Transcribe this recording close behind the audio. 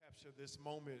this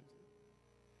moment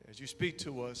as you speak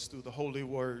to us through the Holy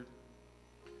Word.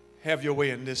 Have your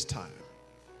way in this time.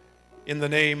 In the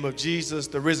name of Jesus,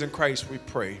 the risen Christ, we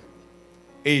pray.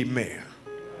 Amen.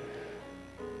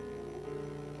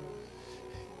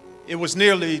 It was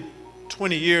nearly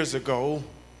 20 years ago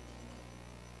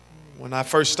when I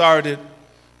first started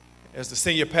as the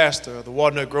senior pastor of the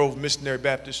Walnut Grove Missionary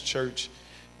Baptist Church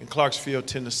in Clarksville,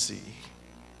 Tennessee.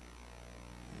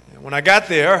 And when I got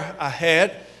there, I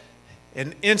had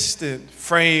an instant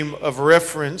frame of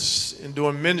reference in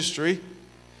doing ministry.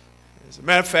 As a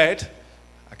matter of fact,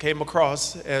 I came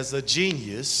across as a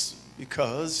genius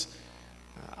because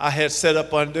I had set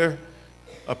up under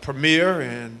a premier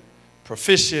and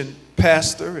proficient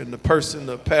pastor in the person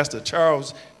of Pastor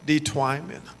Charles D.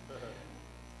 Twyman.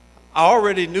 I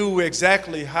already knew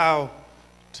exactly how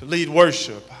to lead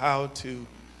worship, how to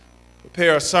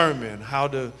prepare a sermon, how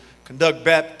to conduct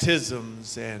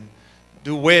baptisms and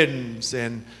do weddings,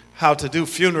 and how to do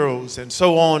funerals, and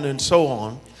so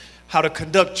on, how to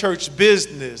conduct church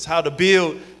business, how to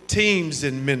build teams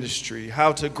in ministry,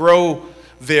 how to grow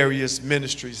various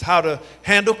ministries, how to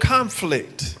handle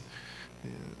conflict.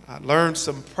 I learned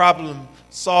some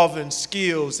problem-solving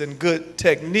skills and good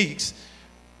techniques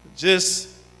just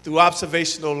through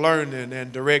observational learning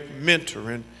and direct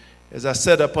mentoring as I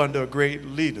set up under a great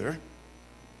leader.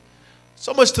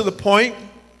 So much to the point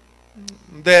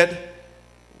that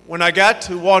when I got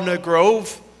to Walnut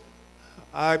Grove,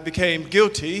 I became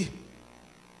guilty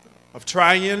of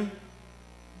trying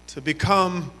to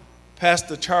become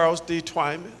Pastor Charles D.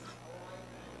 Twyman.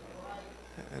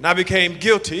 And I became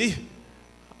guilty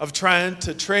of trying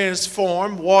to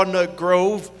transform Walnut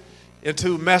Grove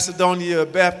into Macedonia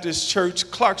Baptist Church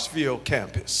Clarksville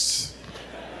campus.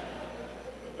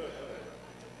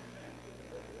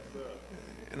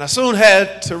 And I soon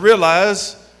had to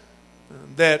realize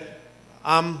that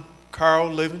I'm Carl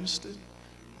Livingston.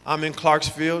 I'm in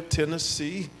Clarksville,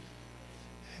 Tennessee.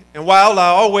 And while I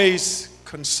always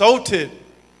consulted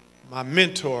my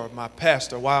mentor, my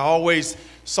pastor, while I always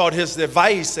sought his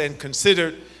advice and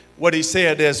considered what he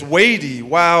said as weighty,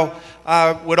 while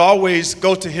I would always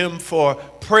go to him for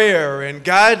prayer and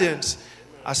guidance,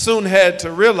 I soon had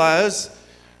to realize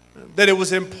that it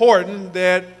was important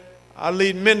that I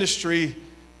lead ministry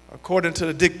according to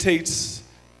the dictates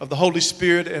of the Holy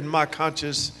Spirit and my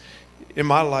conscience in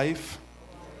my life.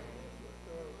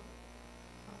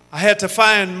 I had to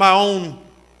find my own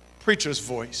preacher's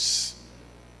voice.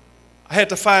 I had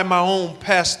to find my own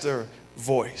pastor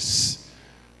voice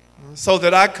so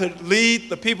that I could lead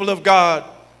the people of God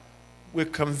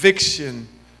with conviction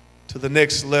to the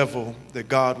next level that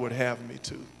God would have me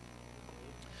to.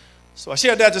 So I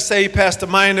shared that to say, Pastor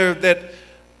Minor, that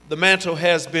the mantle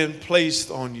has been placed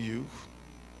on you,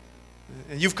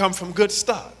 and you've come from good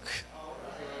stock.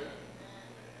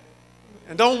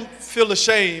 And don't feel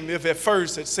ashamed if at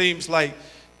first it seems like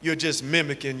you're just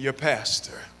mimicking your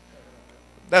pastor.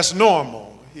 That's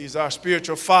normal. He's our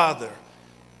spiritual father.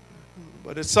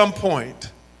 But at some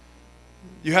point,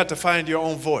 you have to find your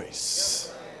own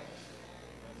voice.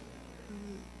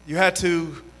 You have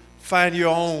to find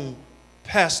your own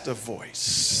pastor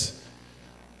voice.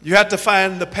 You have to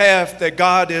find the path that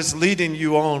God is leading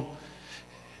you on.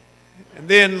 And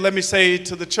then let me say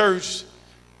to the church,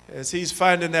 as he's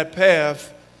finding that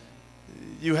path,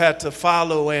 you have to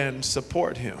follow and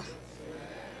support him.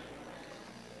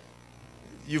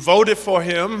 You voted for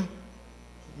him,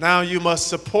 now you must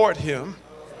support him.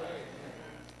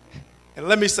 And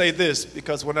let me say this,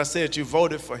 because when I said you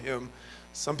voted for him,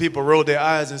 some people rolled their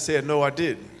eyes and said, no, I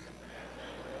didn't.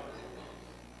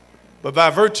 But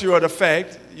by virtue of the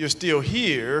fact you're still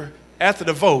here after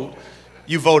the vote,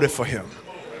 you voted for him.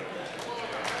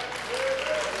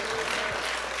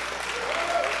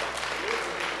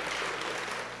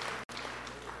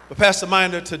 But Pastor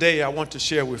Minor, today I want to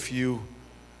share with you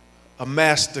a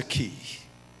master key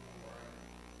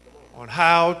on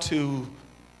how to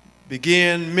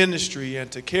begin ministry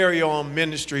and to carry on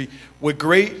ministry with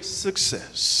great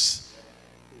success.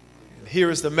 And here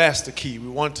is the master key. We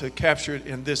want to capture it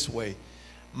in this way.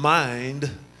 Mind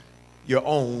your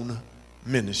own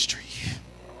ministry.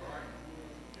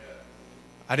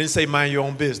 I didn't say mind your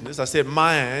own business. I said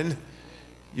mind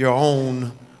your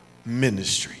own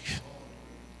ministry.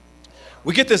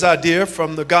 We get this idea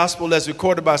from the gospel as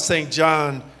recorded by St.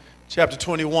 John chapter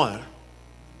 21.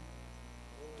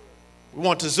 We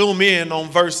want to zoom in on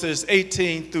verses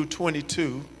 18 through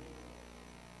 22.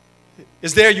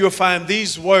 Is there you'll find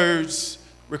these words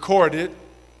recorded.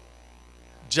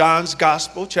 John's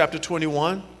gospel, chapter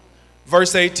 21,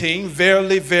 verse 18.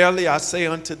 Verily, verily, I say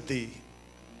unto thee,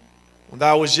 when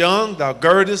thou wast young, thou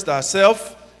girdest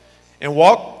thyself and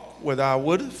walk where thou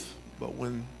wouldest, but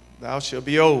when thou shalt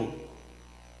be old,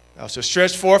 thou shalt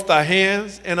stretch forth thy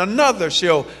hands, and another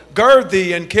shall gird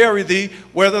thee and carry thee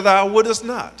whither thou wouldest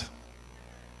not.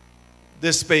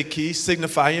 This spake he,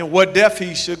 signifying what death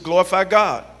he should glorify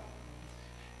God.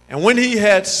 And when he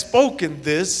had spoken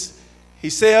this, he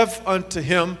saith unto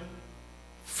him,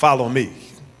 Follow me.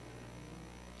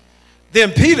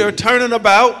 Then Peter, turning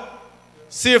about,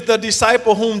 seeth the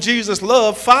disciple whom Jesus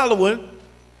loved following,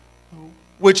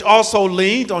 which also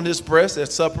leaned on his breast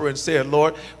at supper and said,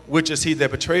 Lord, which is he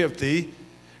that betrayeth thee?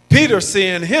 Peter,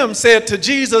 seeing him, said to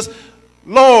Jesus,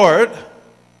 Lord,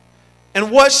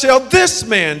 and what shall this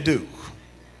man do?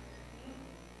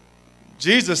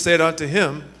 Jesus said unto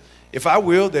him, If I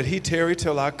will that he tarry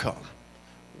till I come,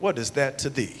 what is that to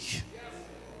thee?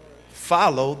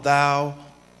 Follow thou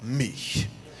me.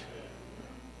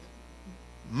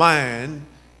 Mind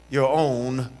your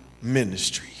own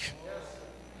ministry.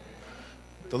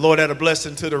 The Lord add a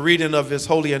blessing to the reading of his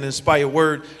holy and inspired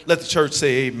word. Let the church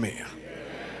say amen.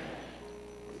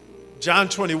 John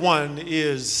 21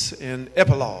 is an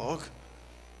epilogue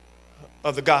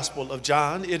of the Gospel of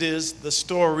John. It is the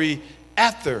story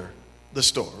after the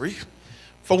story.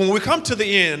 For when we come to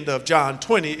the end of John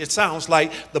 20, it sounds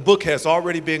like the book has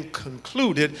already been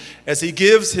concluded as he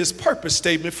gives his purpose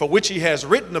statement for which he has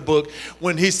written the book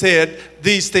when he said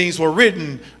these things were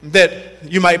written that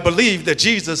you might believe that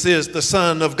Jesus is the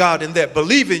Son of God and that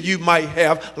believing you might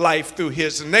have life through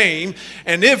his name.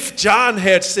 And if John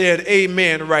had said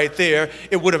amen right there,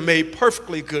 it would have made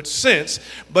perfectly good sense.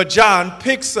 But John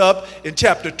picks up in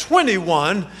chapter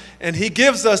 21 and he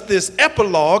gives us this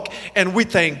epilogue, and we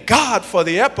thank God for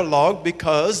the epilogue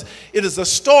because it is a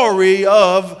story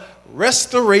of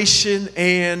restoration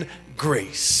and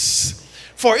grace.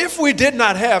 For if we did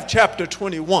not have chapter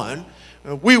 21,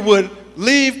 we would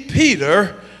leave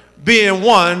Peter being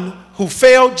one who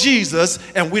failed Jesus,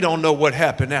 and we don't know what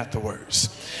happened afterwards.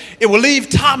 It will leave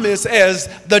Thomas as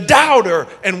the doubter,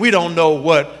 and we don't know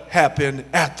what happened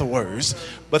afterwards.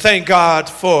 But thank God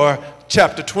for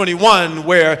chapter 21,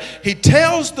 where he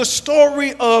tells the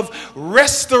story of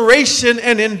restoration,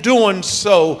 and in doing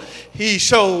so, he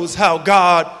shows how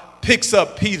God picks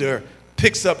up Peter,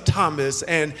 picks up Thomas,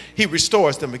 and he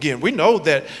restores them again. We know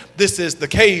that this is the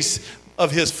case of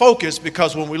his focus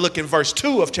because when we look in verse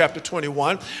 2 of chapter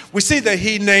 21, we see that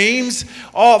he names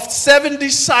off 7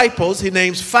 disciples. He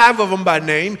names 5 of them by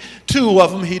name. 2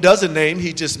 of them he doesn't name.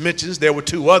 He just mentions there were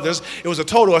 2 others. It was a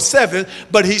total of 7,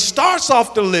 but he starts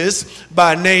off the list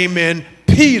by naming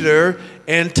Peter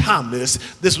and Thomas.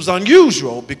 This was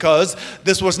unusual because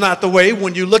this was not the way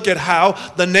when you look at how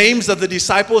the names of the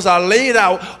disciples are laid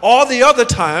out all the other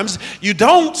times. You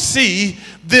don't see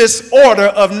this order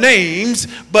of names,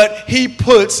 but he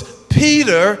puts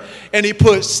Peter and he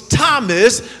puts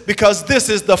Thomas because this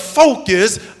is the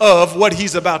focus of what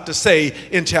he's about to say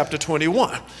in chapter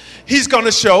 21. He's going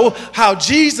to show how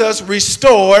Jesus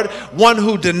restored one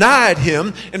who denied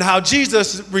him and how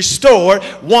Jesus restored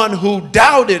one who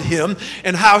doubted him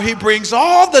and how he brings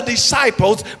all the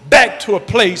disciples back to a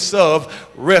place of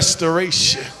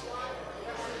restoration.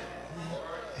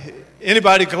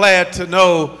 Anybody glad to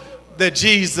know that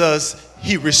Jesus,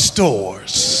 he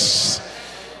restores.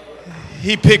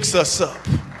 He picks us up.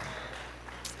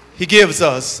 He gives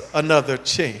us another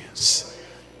chance.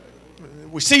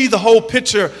 We see the whole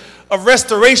picture of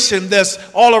restoration that's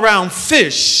all around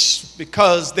fish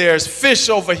because there's fish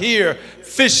over here,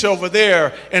 fish over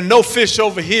there, and no fish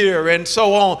over here, and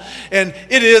so on. And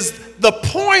it is the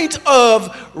point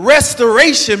of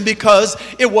restoration because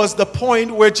it was the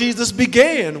point where Jesus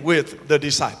began with the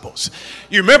disciples.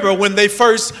 You remember when they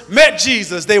first met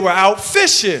Jesus, they were out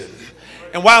fishing.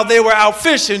 And while they were out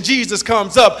fishing, Jesus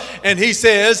comes up and he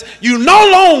says, you no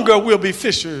longer will be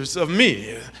fishers of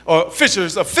men or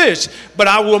fishers of fish, but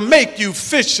I will make you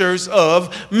fishers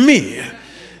of men.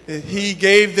 He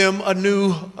gave them a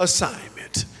new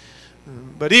assignment.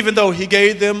 But even though he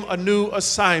gave them a new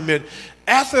assignment,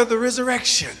 after the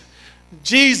resurrection,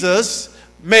 Jesus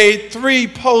made 3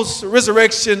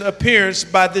 post-resurrection appearances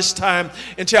by this time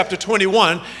in chapter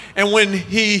 21. And when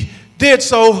he did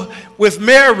so with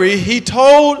Mary, he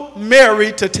told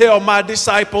Mary to tell my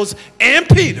disciples and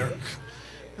Peter.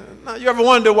 Now, you ever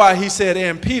wonder why he said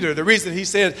and Peter? The reason he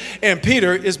said and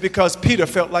Peter is because Peter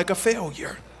felt like a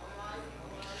failure.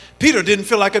 Peter didn't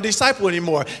feel like a disciple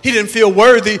anymore. He didn't feel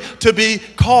worthy to be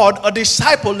called a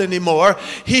disciple anymore.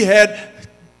 He had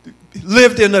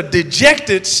lived in a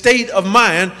dejected state of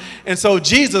mind. And so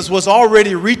Jesus was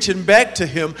already reaching back to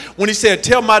him when he said,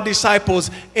 tell my disciples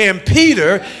and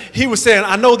Peter. He was saying,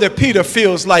 I know that Peter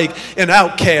feels like an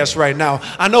outcast right now.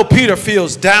 I know Peter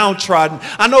feels downtrodden.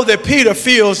 I know that Peter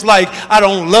feels like I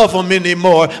don't love him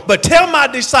anymore. But tell my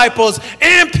disciples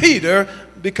and Peter,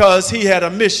 because he had a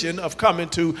mission of coming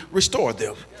to restore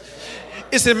them.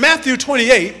 It's in Matthew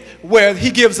 28 where he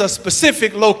gives a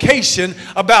specific location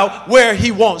about where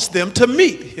he wants them to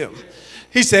meet him.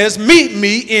 He says, meet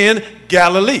me in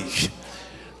Galilee.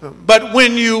 But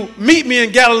when you meet me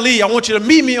in Galilee, I want you to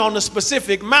meet me on a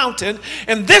specific mountain.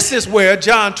 And this is where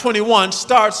John 21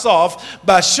 starts off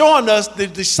by showing us the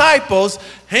disciples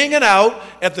hanging out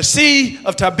at the Sea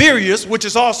of Tiberias, which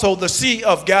is also the Sea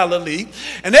of Galilee.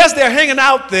 And as they're hanging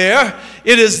out there,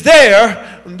 it is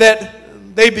there that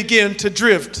they begin to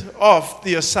drift off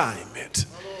the assignment,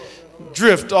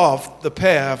 drift off the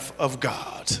path of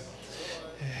God.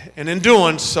 And in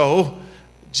doing so,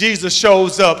 Jesus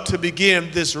shows up to begin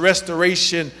this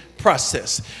restoration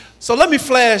process. So let me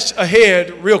flash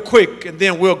ahead real quick, and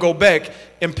then we'll go back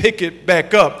and pick it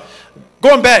back up.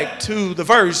 Going back to the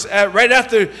verse, right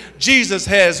after Jesus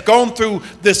has gone through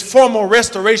this formal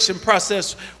restoration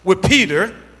process with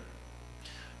Peter,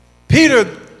 Peter,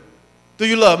 do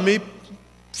you love me?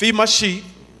 Feed my sheep,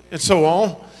 and so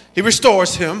on. He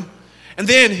restores him. And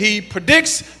then he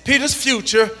predicts Peter's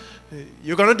future.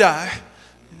 You're going to die.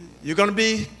 You're going to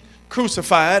be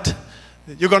crucified.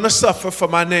 You're going to suffer for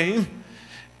my name.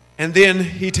 And then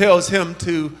he tells him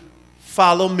to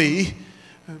follow me.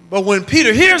 But when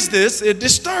Peter hears this, it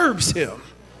disturbs him.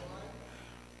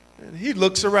 And he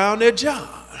looks around at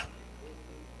John.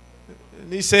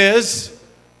 And he says,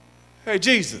 hey,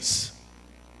 Jesus,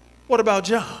 what about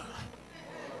John?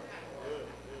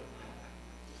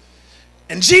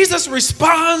 And Jesus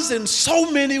responds in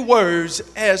so many words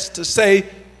as to say,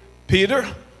 Peter,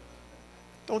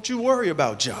 don't you worry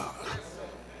about John.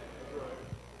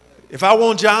 If I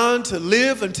want John to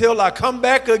live until I come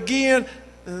back again,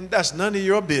 then that's none of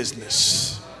your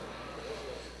business.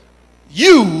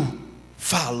 You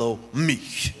follow me.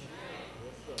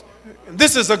 And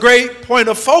this is a great point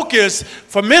of focus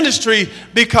for ministry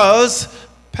because,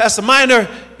 Pastor Minor,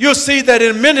 you'll see that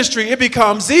in ministry, it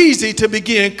becomes easy to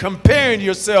begin comparing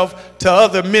yourself to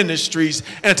other ministries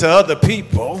and to other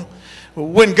people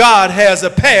when God has a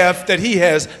path that he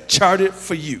has charted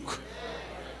for you.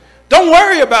 Don't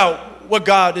worry about what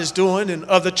God is doing in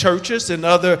other churches and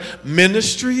other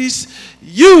ministries.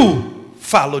 You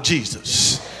follow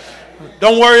Jesus.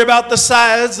 Don't worry about the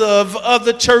size of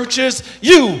other churches.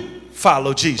 You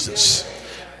follow Jesus.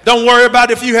 Don't worry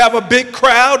about if you have a big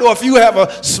crowd or if you have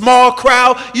a small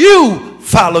crowd. You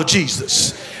follow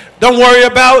Jesus. Don't worry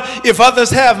about if others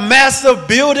have massive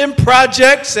building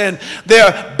projects and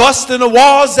they're busting the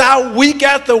walls out week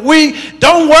after week.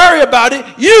 Don't worry about it.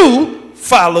 You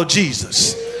follow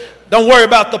Jesus. Don't worry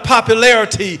about the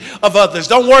popularity of others.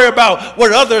 Don't worry about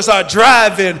what others are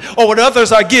driving or what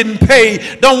others are getting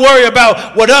paid. Don't worry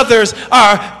about what others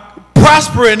are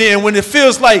prospering in when it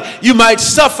feels like you might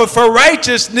suffer for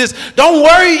righteousness. Don't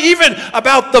worry even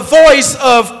about the voice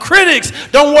of critics.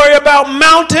 Don't worry about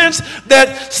mountains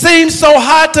that seem so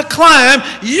high to climb.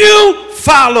 You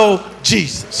follow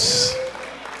Jesus.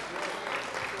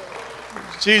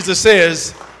 Jesus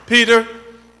says, Peter,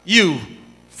 you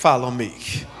follow me.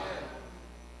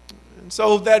 And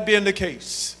so that being the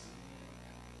case,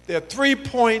 there are 3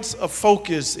 points of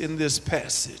focus in this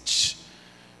passage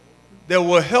that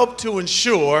will help to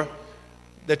ensure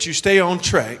that you stay on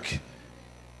track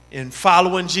in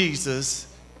following Jesus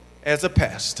as a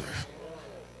pastor.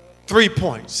 3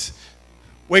 points.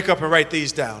 Wake up and write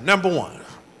these down. Number 1,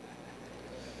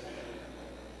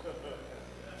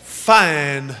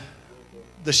 find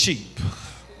the sheep.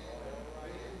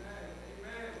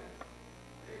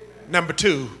 Number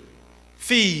 2,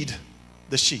 feed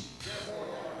the sheep.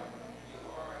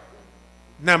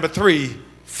 Number 3,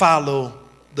 follow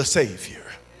the Savior.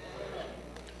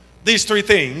 These 3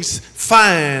 things: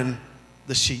 find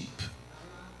the sheep,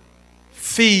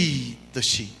 feed the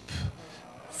sheep,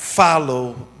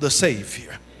 follow the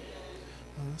Savior.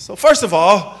 So first of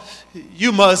all,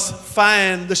 you must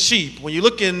find the sheep. When you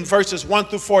look in verses 1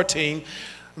 through 14,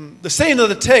 the scene of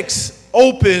the text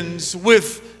opens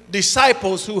with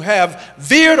disciples who have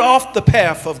veered off the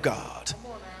path of God.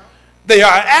 They are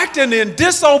acting in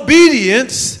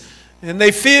disobedience, and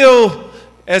they feel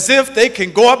as if they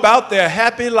can go about their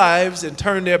happy lives and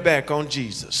turn their back on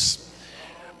Jesus.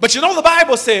 But you know, the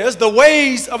Bible says the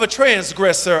ways of a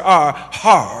transgressor are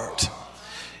hard.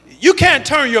 You can't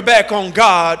turn your back on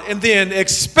God and then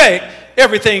expect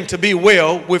everything to be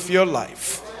well with your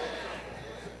life.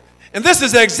 And this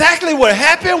is exactly what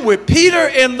happened with Peter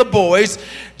and the boys.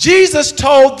 Jesus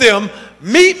told them,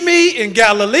 meet me in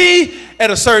Galilee at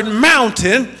a certain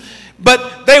mountain.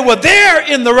 But they were there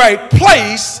in the right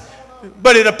place,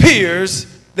 but it appears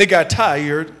they got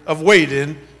tired of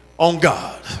waiting on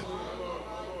God.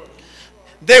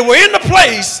 They were in the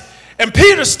place, and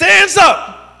Peter stands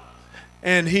up,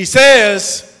 and he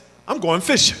says, I'm going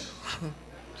fishing.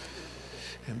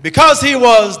 And because he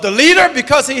was the leader,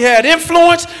 because he had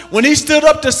influence, when he stood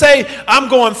up to say, I'm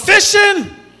going fishing,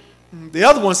 the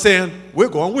other one saying, we're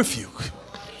going with you.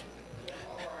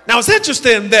 Now, it's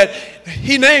interesting that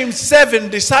he names 7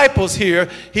 disciples here.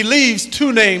 He leaves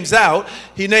 2 names out.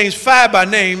 He names 5 by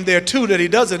name. There are 2 that he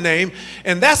doesn't name.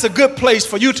 And that's a good place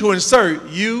for you to insert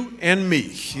you and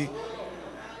me.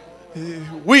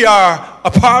 We are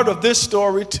a part of this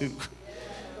story too.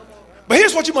 But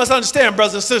here's what you must understand,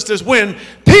 brothers and sisters. When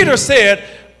Peter said,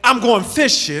 I'm going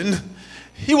fishing,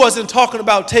 he wasn't talking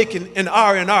about taking an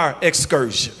R&R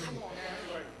excursion.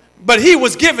 But he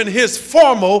was given his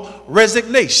formal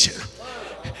resignation.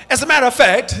 As a matter of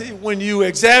fact, when you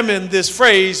examine this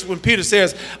phrase, when Peter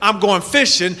says, I'm going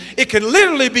fishing, it can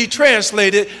literally be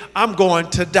translated, I'm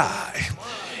going to die.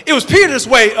 It was Peter's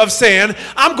way of saying,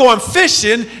 I'm going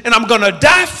fishing and I'm going to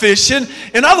die fishing.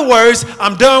 In other words,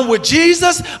 I'm done with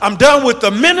Jesus. I'm done with the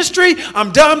ministry.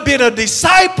 I'm done being a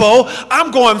disciple.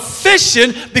 I'm going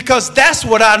fishing because that's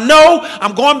what I know.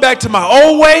 I'm going back to my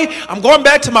old way. I'm going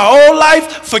back to my old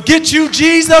life. Forget you,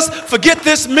 Jesus. Forget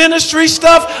this ministry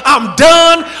stuff. I'm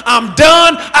done. I'm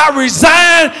done. I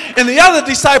resign. And the other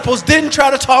disciples didn't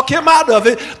try to talk him out of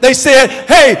it. They said,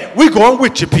 hey, we're going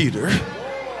with you, Peter.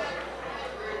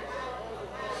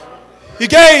 He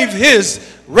gave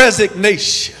his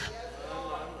resignation.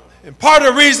 And part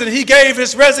of the reason he gave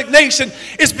his resignation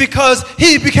is because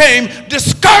he became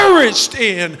discouraged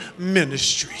in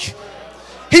ministry.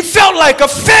 He felt like a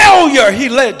failure. He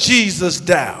let Jesus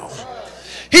down.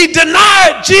 He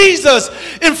denied Jesus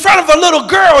in front of a little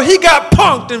girl. He got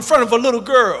punked in front of a little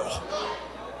girl.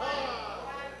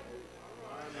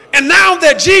 And now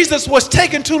that Jesus was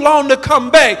taking too long to come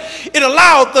back, it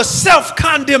allowed the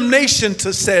self-condemnation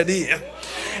to set in.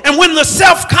 And when the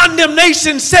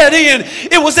self-condemnation set in,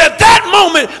 it was at that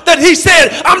moment that he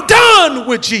said, I'm done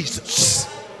with Jesus.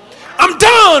 I'm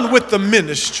done with the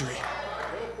ministry.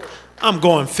 I'm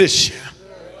going fishing.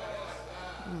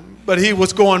 But he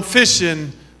was going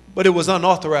fishing, but it was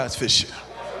unauthorized fishing.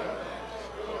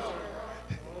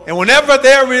 And whenever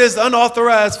there is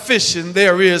unauthorized fishing,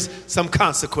 there is some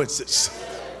consequences.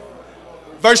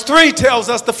 Verse 3 tells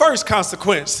us the first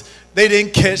consequence. They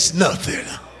didn't catch nothing.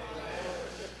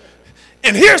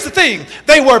 And here's the thing.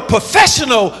 They were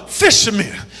professional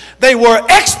fishermen. They were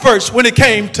experts when it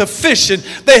came to fishing.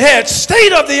 They had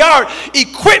state-of-the-art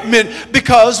equipment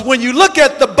because when you look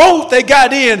at the boat they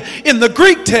got in the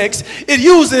Greek text, it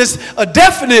uses a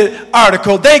definite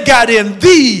article. They got in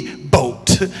the boat.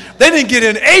 They didn't get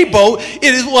in a boat.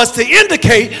 It was to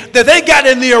indicate that they got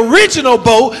in the original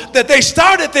boat that they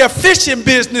started their fishing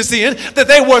business in, that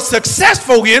they were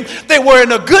successful in. They were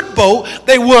in a good boat.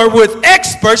 They were with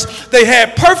experts. They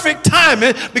had perfect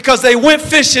timing because they went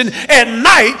fishing at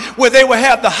night where they would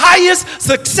have the highest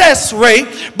success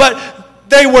rate, but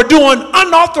they were doing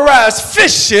unauthorized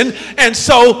fishing, and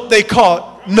so they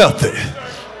caught nothing.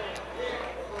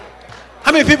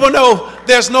 How many people know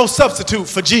there's no substitute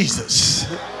for Jesus?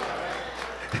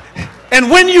 And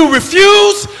when you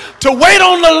refuse to wait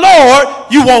on the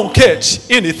Lord, you won't catch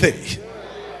anything.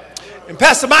 And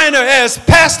Pastor Minor, as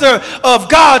pastor of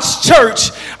God's church,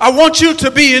 I want you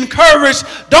to be encouraged.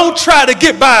 Don't try to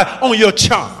get by on your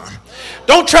charm.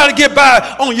 Don't try to get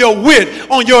by on your wit,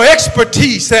 on your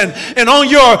expertise, and on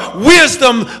your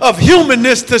wisdom of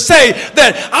humanness to say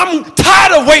that I'm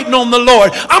tired of waiting on the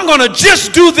Lord. I'm going to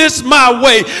just do this my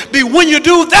way. But when you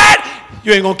do that,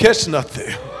 you ain't going to catch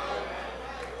nothing.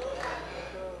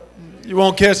 You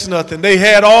won't catch nothing. They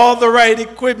had all the right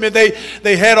equipment.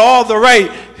 They had all the right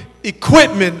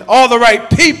equipment, all the right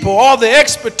people, all the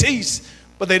expertise,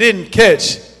 but they didn't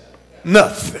catch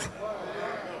nothing.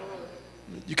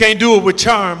 You can't do it with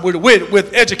charm, with wit,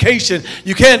 with education.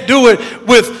 You can't do it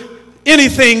with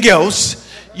anything else.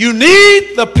 You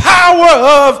need the power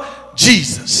of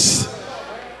Jesus.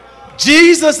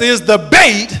 Jesus is the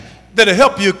bait that'll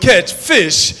help you catch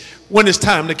fish when it's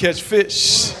time to catch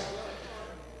fish.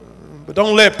 But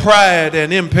don't let pride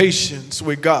and impatience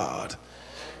with God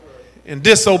and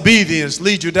disobedience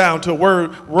lead you down to a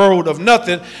road of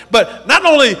nothing. But not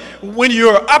only when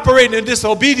you're operating in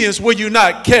disobedience will you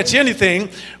not catch anything,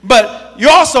 but you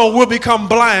also will become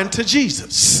blind to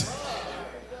Jesus.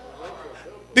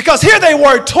 Because here they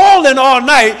were toiling all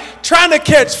night trying to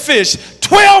catch fish,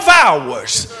 12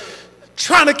 hours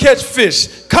trying to catch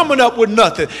fish, coming up with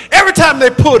nothing. Every time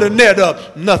they put a net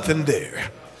up, nothing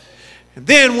there. And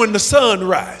then when the sun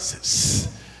rises,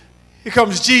 here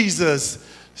comes Jesus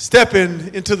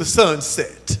stepping into the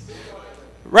sunset,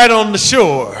 right on the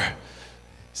shore,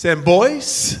 saying,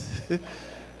 boys,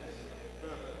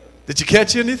 did you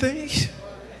catch anything?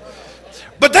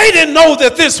 But they didn't know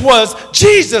that this was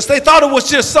Jesus. They thought it was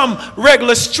just some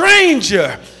regular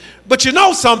stranger. But you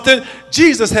know something?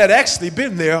 Jesus had actually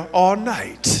been there all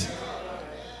night.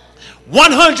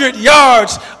 100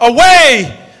 yards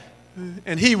away,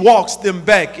 and he walks them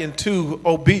back into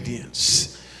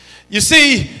obedience. You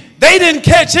see, they didn't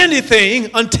catch anything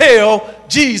until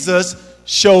Jesus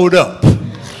showed up.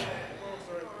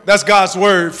 That's God's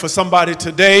word for somebody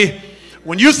today.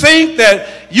 When you think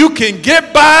that you can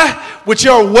get by with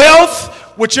your wealth,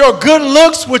 with your good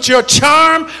looks, with your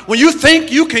charm, when you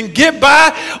think you can get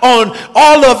by on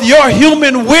all of your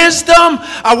human wisdom,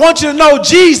 I want you to know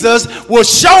Jesus will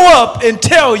show up and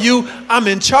tell you, I'm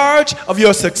in charge of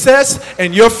your success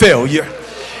and your failure.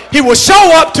 He will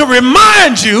show up to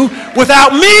remind you,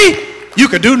 without me, you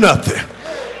can do nothing.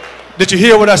 Did you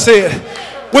hear what I said?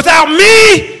 Without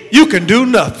me, you can do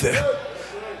nothing.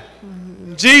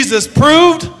 Jesus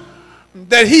proved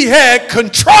that he had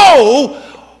control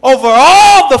over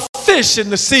all the fish in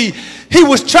the sea. He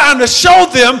was trying to show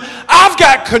them, I've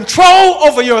got control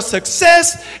over your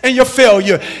success and your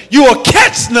failure. You will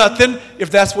catch nothing if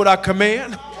that's what I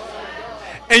command.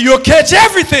 And you'll catch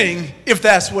everything if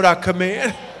that's what I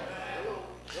command.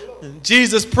 And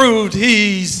Jesus proved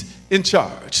he's in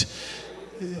charge.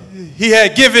 He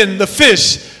had given the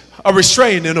fish a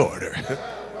restraining order.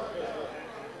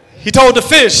 He told the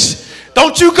fish,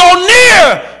 don't you go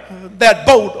near that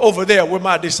boat over there where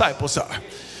my disciples are.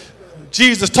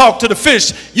 Jesus talked to the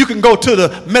fish, you can go to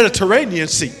the Mediterranean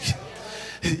Sea.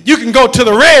 You can go to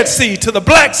the Red Sea, to the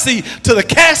Black Sea, to the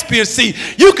Caspian Sea.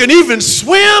 You can even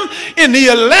swim in the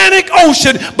Atlantic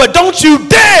Ocean, but don't you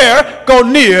dare go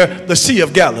near the Sea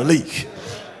of Galilee.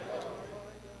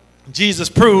 Jesus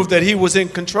proved that he was in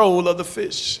control of the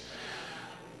fish.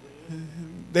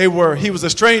 He was a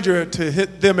stranger to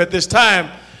them at this time,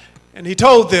 and he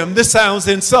told them, this sounds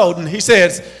insulting. He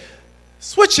says,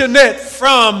 switch your net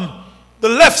from the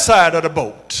left side of the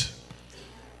boat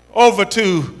over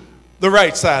to the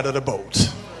right side of the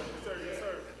boat.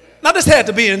 Now this had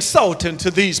to be insulting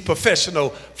to these professional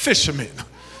fishermen.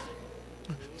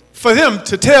 For him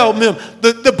to tell them,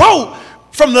 the boat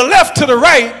from the left to the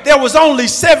right, there was only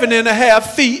 7.5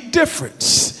 feet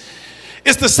difference.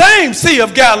 It's the same Sea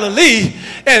of Galilee,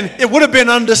 and it would have been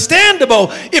understandable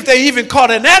if they even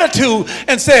caught an attitude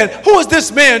and said, who is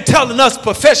this man telling us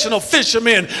professional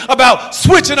fishermen about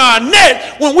switching our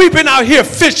net when we've been out here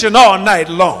fishing all night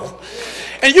long?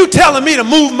 And you telling me to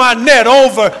move my net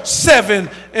over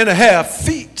 7.5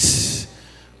 feet.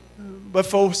 But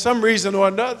for some reason or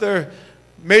another,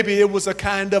 maybe it was a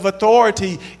kind of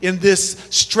authority in this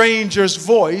stranger's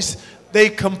voice, they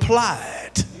complied.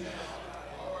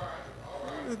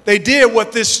 They did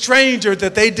what this stranger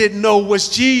that they didn't know was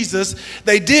Jesus,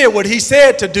 they did what he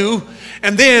said to do,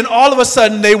 and then all of a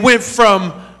sudden they went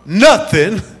from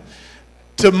nothing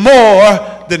to more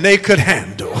than they could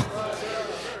handle.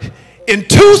 In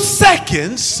 2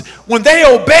 seconds, when they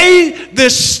obeyed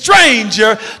this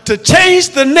stranger to change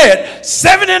the net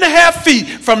 7.5 feet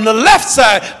from the left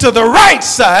side to the right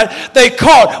side, they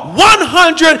caught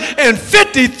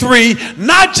 153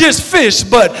 not just fish,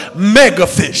 but mega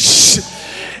fish.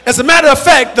 As a matter of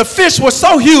fact, the fish were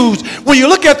so huge, when you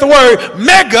look at the word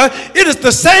mega, it is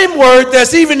the same word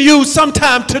that's even used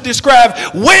sometimes to describe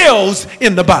whales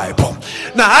in the Bible.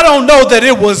 Now, I don't know that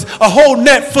it was a whole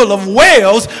net full of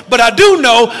whales, but I do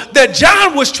know that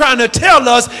John was trying to tell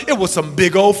us it was some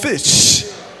big old fish.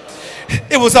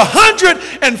 It was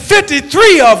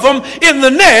 153 of them in the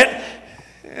net,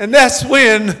 and that's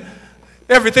when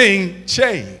everything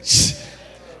changed.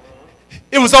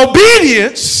 It was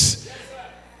obedience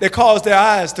that caused their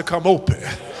eyes to come open.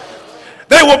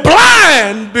 They were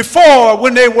blind before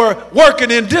when they were working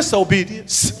in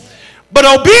disobedience. But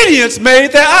obedience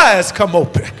made their eyes come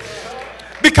open.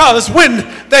 Because when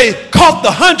they caught the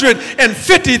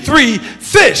 153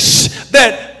 fish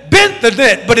that bent the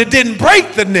net, but it didn't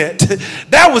break the net,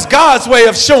 that was God's way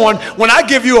of showing, when I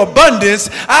give you abundance,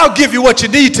 I'll give you what you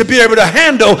need to be able to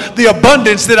handle the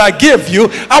abundance that I give you.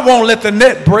 I won't let the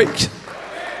net break.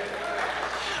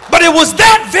 But it was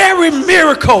that very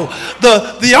miracle,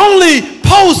 the only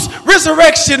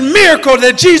post-resurrection miracle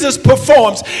that Jesus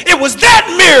performs. It was that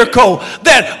miracle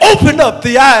that opened up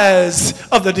the eyes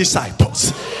of the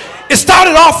disciples. it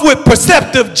started off with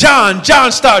perceptive John.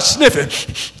 John started sniffing.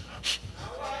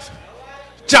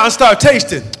 John started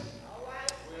tasting.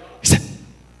 He said,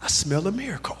 I smell a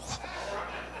miracle.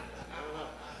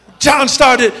 John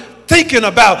started thinking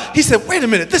about, he said, wait a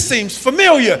minute, this seems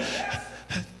familiar.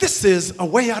 This is a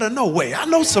way out of no way. I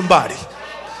know somebody.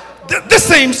 This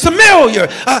seems familiar.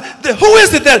 Who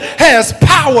is it that has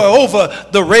power over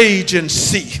the raging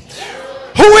sea?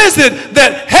 Who is it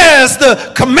that has the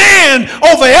command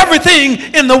over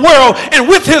everything in the world and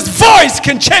with his voice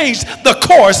can change the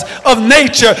course of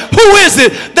nature? Who is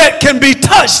it that can be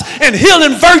touched and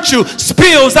healing virtue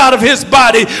spills out of his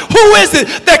body? Who is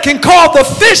it that can call the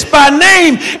fish by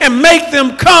name and make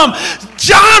them come?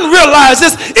 John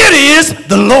realizes it is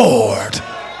the Lord.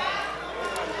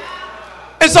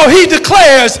 And so he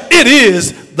declares it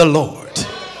is the Lord.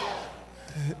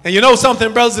 And you know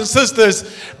something, brothers and sisters,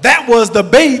 that was the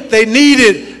bait they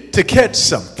needed to catch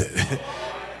something.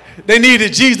 They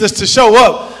needed Jesus to show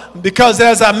up because,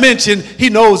 as I mentioned, he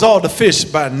knows all the fish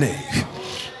by name.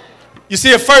 You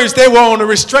see, at first they were on a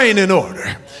restraining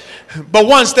order. But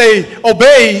once they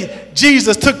obeyed,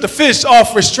 Jesus took the fish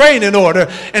off restraining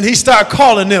order and he started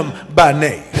calling them by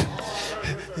name.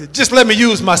 Just let me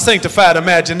use my sanctified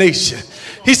imagination.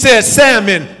 He said,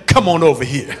 salmon, come on over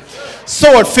here.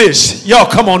 Swordfish, y'all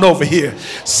come on over here.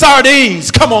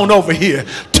 Sardines, come on over here.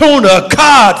 Tuna,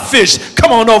 codfish,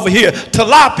 come on over here.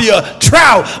 Tilapia,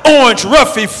 trout, orange,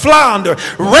 roughy, flounder,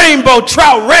 rainbow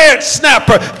trout, red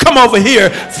snapper, come over here,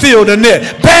 fill the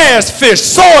net. Bass fish,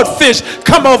 swordfish,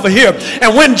 come over here.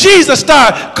 And when Jesus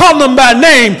started calling them by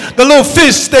name, the little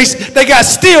fish, they got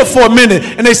still for a minute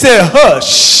and they said,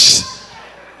 hush,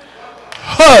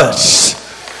 hush,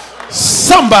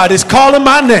 somebody's calling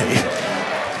my name.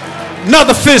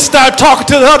 Another fish started talking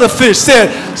to the other fish,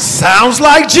 said, sounds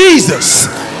like Jesus.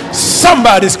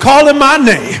 Somebody's calling my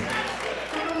name.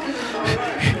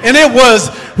 And it was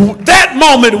that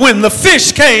moment when the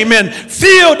fish came and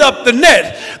filled up the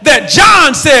net that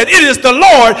John said, it is the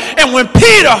Lord. And when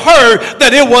Peter heard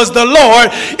that it was the Lord,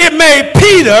 it made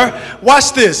Peter,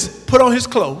 watch this, put on his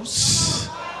clothes.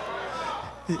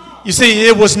 You see,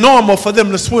 it was normal for them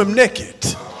to swim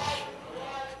naked.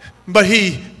 But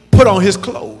he put on his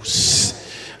clothes.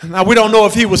 Now, we don't know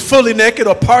if he was fully naked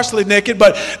or partially naked,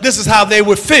 but this is how they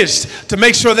would fish to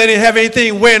make sure they didn't have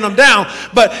anything weighing them down.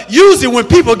 But usually when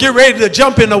people get ready to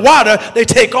jump in the water, they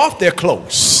take off their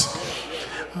clothes.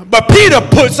 But Peter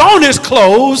puts on his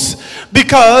clothes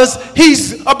because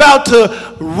he's about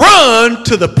to run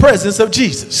to the presence of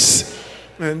Jesus.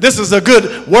 And this is a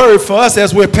good word for us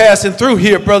as we're passing through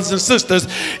here, brothers and sisters.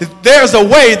 There's a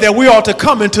way that we ought to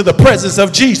come into the presence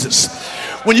of Jesus.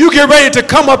 When you get ready to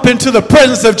come up into the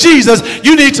presence of Jesus,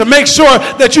 you need to make sure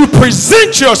that you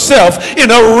present yourself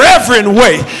in a reverent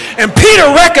way. And Peter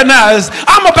recognized,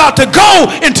 I'm about to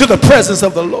go into the presence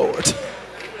of the Lord.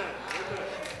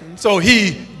 And so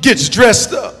he gets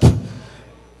dressed up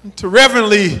to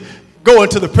reverently go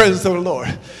into the presence of the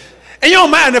Lord. And you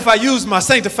don't mind if I use my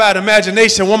sanctified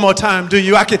imagination one more time, do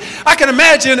you? I can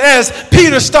imagine as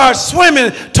Peter starts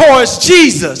swimming towards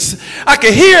Jesus. I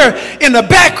can hear in the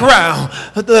background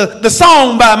the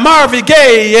song by Marvin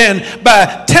Gaye and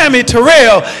by Tammy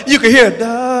Terrell. You can hear,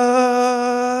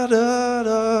 da, da,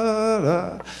 da,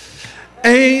 da.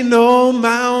 Ain't no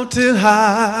mountain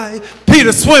high.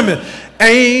 Peter swimming.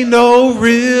 Ain't no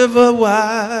river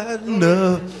wide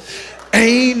enough.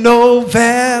 Ain't no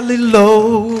valley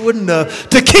low enough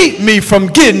to keep me from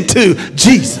getting to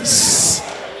Jesus.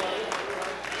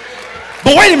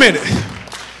 But wait a minute.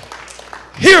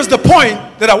 Here's the point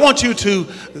that I want you to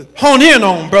hone in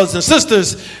on, brothers and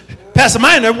sisters. Pastor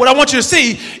Minor, what I want you to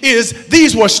see is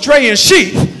these were straying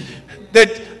sheep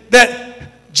that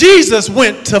Jesus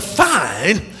went to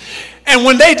find. And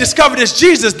when they discovered it's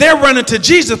Jesus, they're running to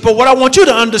Jesus. But what I want you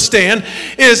to understand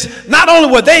is not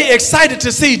only were they excited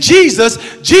to see Jesus,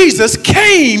 Jesus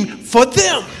came for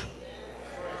them.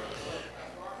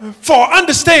 For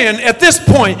understand, at this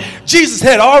point, Jesus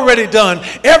had already done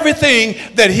everything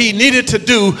that he needed to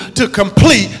do to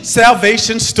complete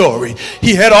salvation's story.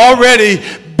 He had already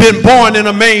been born in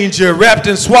a manger, wrapped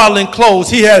in swaddling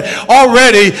clothes. He had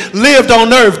already lived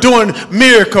on earth doing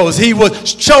miracles. He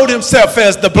showed himself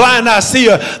as the blind eye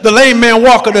seer, the lame man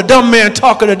walker, the dumb man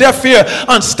talker, the deaf ear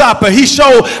unstopper. He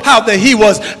showed how that he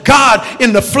was God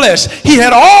in the flesh. He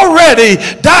had already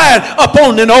died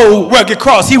upon an old rugged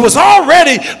cross. He was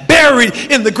already buried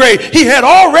in the grave. He had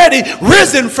already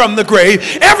risen from the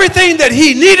grave. Everything that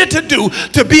he needed to do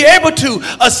to be able to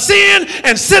ascend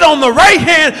and sit on the right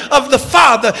hand of the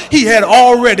Father, he had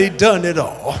already done it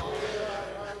all.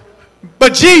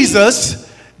 But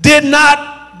Jesus did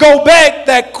not go back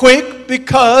that quick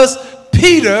because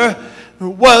Peter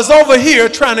was over here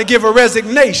trying to give a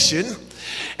resignation,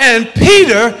 and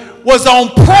Peter was on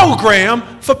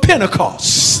program for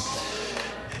Pentecost.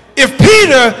 If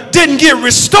Peter didn't get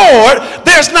restored,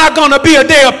 there's not going to be a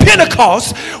day of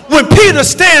Pentecost when Peter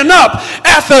stand up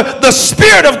after the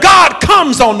Spirit of God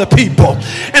comes on the people.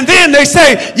 And then they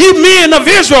say, ye men of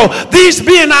Israel, these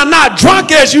men are not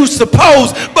drunk as you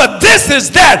suppose, but this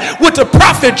is that which the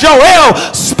prophet Joel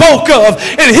spoke of.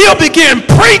 And he'll begin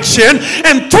preaching,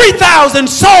 and 3,000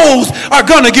 souls are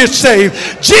going to get saved.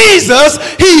 Jesus,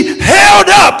 he held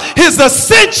up his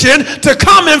ascension to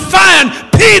come and find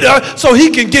Peter so he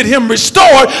can get him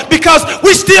restored, because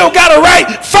we still got to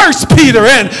write 1 Peter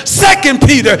and 2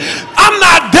 Peter. I'm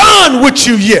not done with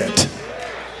you yet.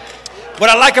 What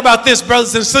I like about this,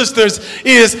 brothers and sisters,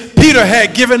 is Peter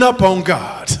had given up on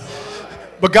God,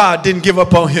 but God didn't give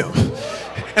up on him.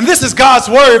 And this is God's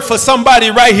word for somebody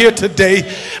right here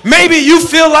today. Maybe you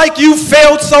feel like you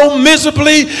failed so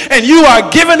miserably and you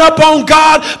are giving up on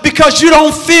God because you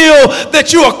don't feel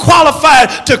that you are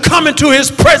qualified to come into his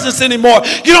presence anymore.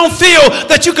 You don't feel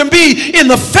that you can be in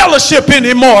the fellowship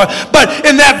anymore. But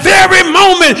in that very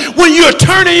moment when you're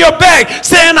turning your back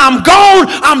saying, I'm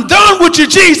gone, I'm done with you,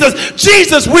 Jesus,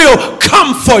 Jesus will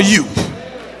come for you.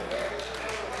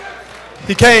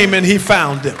 He came and he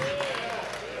found them.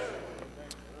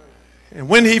 And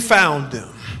when he found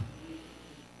them,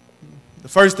 the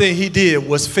first thing he did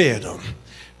was fed them,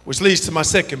 which leads to my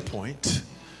second point.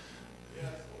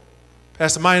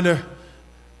 Pastor Minder,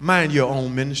 mind your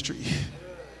own ministry.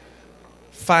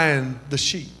 Find the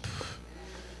sheep.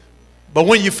 But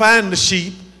when you find the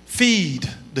sheep, feed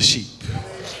the sheep.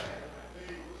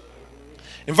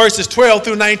 In verses 12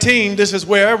 through 19, this is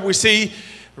where we see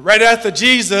right after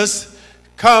Jesus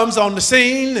comes on the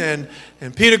scene and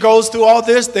Peter goes through all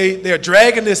this. They're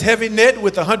dragging this heavy net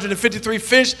with 153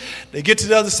 fish. They get to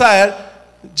the other side.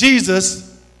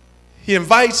 Jesus, he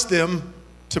invites them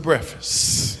to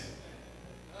breakfast.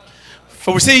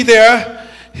 For we see there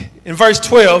in verse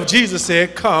 12, Jesus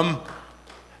said, come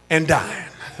and dine.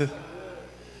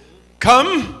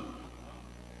 Come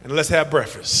and let's have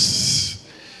breakfast.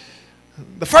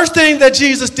 The first thing that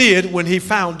Jesus did when he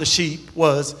found the sheep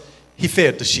was he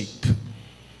fed the sheep.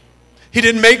 He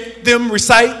didn't make them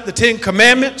recite the 10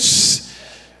 Commandments.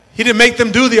 He didn't make them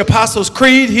do the Apostles'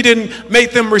 Creed. He didn't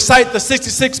make them recite the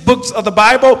 66 books of the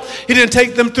Bible. He didn't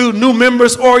take them through new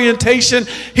members orientation.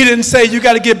 He didn't say you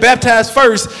got to get baptized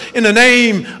first in the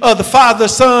name of the Father,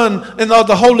 Son, and of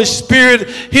the Holy Spirit.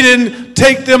 He didn't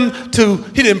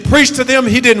he didn't preach to them.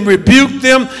 He didn't rebuke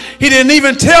them. He didn't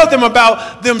even tell them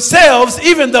about themselves,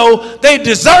 even though they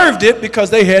deserved it because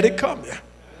they had it coming.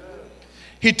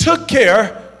 He took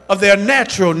care of their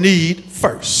natural need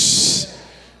first.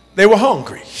 They were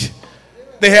hungry.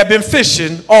 They had been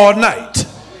fishing all night.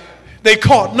 They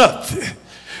caught nothing.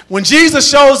 When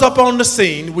Jesus shows up on the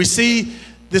scene, we see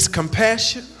this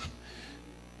compassion.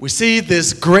 We see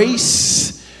this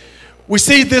grace. We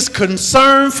see this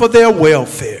concern for their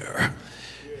welfare.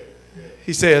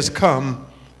 He says, come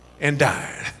and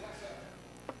dine.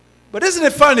 But isn't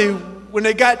it funny, when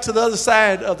they got to the other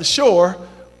side of the shore,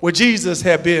 where Jesus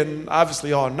had been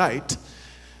obviously all night,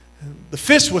 the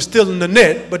fish was still in the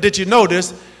net, but did you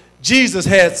notice Jesus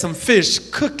had some fish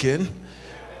cooking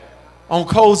on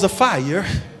coals of fire?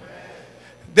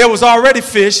 There was already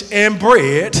fish and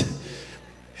bread.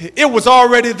 It was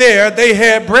already there. They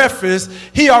had breakfast.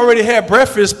 He already had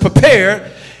breakfast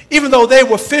prepared. Even though they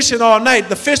were fishing all night,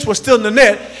 the fish was still in the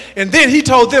net. And then he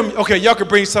told them, okay, y'all can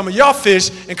bring some of y'all fish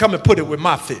and come and put it with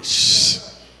my fish.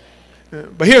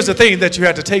 But here's the thing that you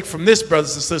have to take from this,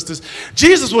 brothers and sisters.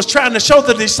 Jesus was trying to show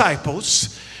the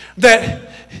disciples that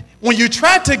when you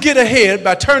try to get ahead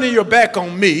by turning your back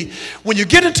on me, when you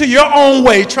get into your own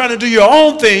way, trying to do your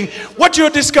own thing, what you'll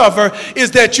discover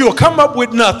is that you'll come up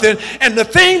with nothing. And the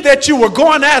thing that you were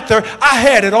going after, I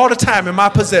had it all the time in my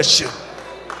possession.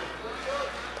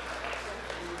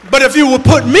 But if you will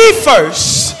put me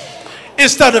first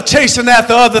instead of chasing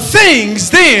after other things,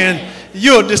 then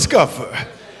you'll discover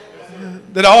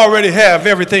that I already have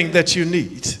everything that you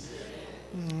need.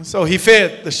 So he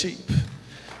fed the sheep.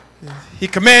 He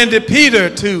commanded Peter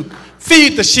to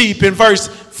feed the sheep in verse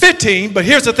 15. But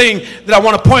here's the thing that I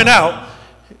want to point out.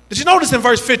 Did you notice in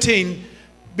verse 15,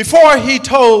 before he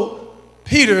told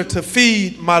Peter to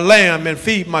feed my lamb and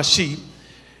feed my sheep,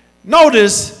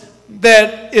 notice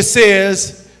that it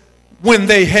says when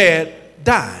they had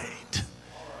dined.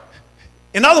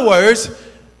 In other words,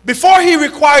 before he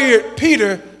required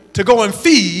Peter to go and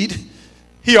feed,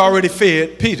 he already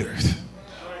fed Peter.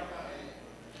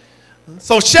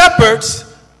 So shepherds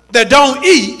that don't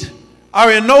eat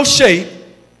are in no shape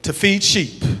to feed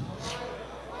sheep.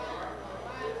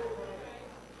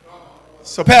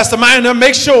 So Pastor Minor,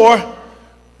 make sure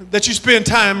that you spend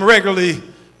time regularly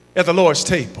at the Lord's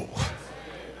table.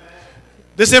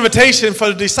 This invitation for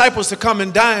the disciples to come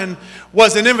and dine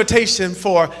was an invitation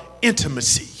for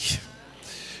intimacy.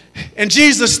 And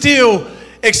Jesus still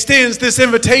extends this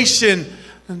invitation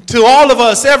to all of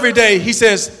us every day. He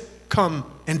says, come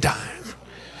and dine.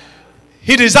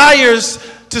 He desires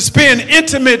to spend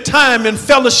intimate time in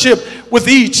fellowship with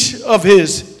each of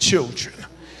his children.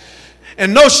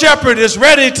 And no shepherd is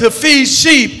ready to feed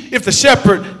sheep if the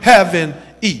shepherd haven't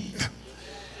eaten.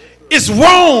 It's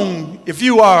wrong if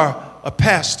you are a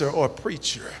pastor or a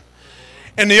preacher,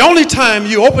 and the only time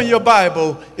you open your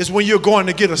Bible is when you're going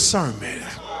to get a sermon.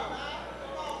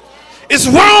 It's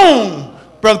wrong,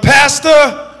 brother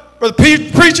pastor, brother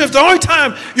preacher, if the only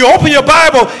time you open your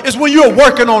Bible is when you're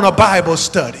working on a Bible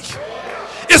study.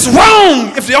 It's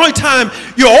wrong if the only time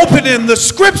you're opening the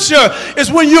scripture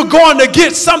is when you're going to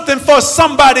get something for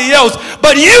somebody else.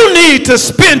 But you need to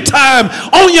spend time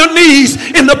on your knees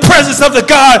in the presence of the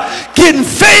God, getting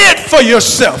fed for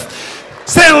yourself.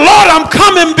 Saying, Lord, I'm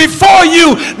coming before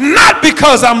you, not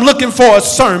because I'm looking for a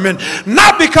sermon,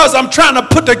 not because I'm trying to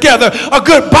put together a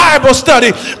good Bible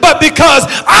study, but because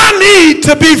I need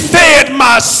to be fed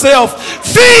myself.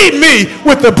 Feed me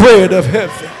with the bread of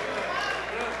heaven.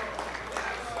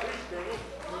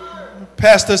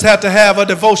 Pastors have to have a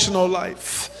devotional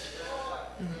life.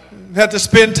 Have to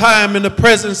spend time in the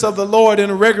presence of the Lord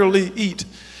and regularly eat.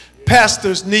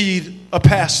 Pastors need a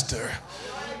pastor,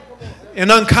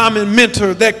 an uncommon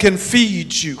mentor that can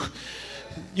feed you.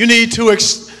 You need to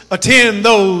attend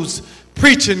those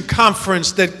preaching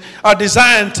conferences that are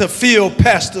designed to fill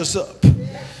pastors up.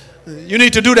 You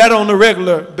need to do that on a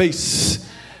regular basis.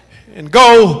 And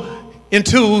go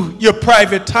into your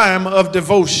private time of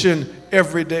devotion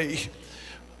every day.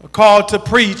 A call to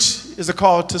preach is a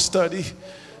call to study.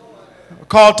 A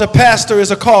call to pastor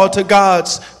is a call to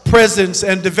God's presence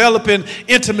and developing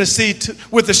intimacy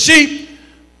with the sheep,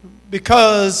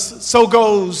 because so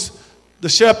goes the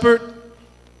shepherd,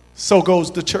 so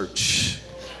goes the church.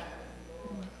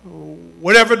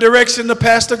 Whatever direction the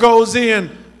pastor goes in,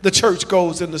 the church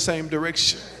goes in the same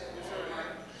direction.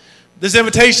 This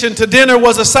invitation to dinner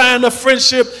was a sign of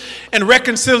friendship and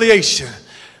reconciliation.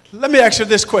 Let me ask you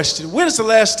this question. When is the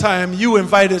last time you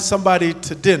invited somebody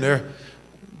to dinner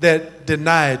that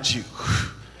denied you?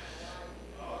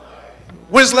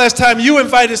 When's the last time you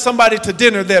invited somebody to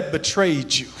dinner that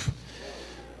betrayed you?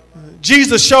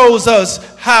 Jesus shows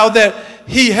us how that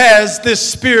he has this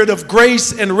spirit of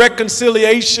grace and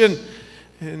reconciliation.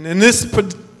 And in this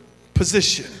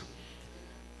position,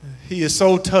 he is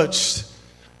so touched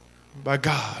by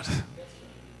God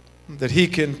that he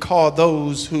can call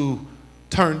those who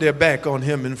turned their back on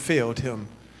him and failed him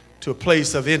to a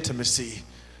place of intimacy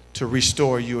to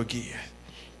restore you again.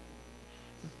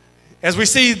 As we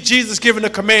see Jesus giving a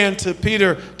command to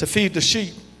Peter to feed the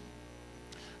sheep,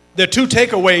 there are two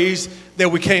takeaways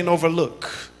that we can't overlook.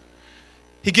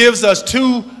 He gives us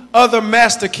two other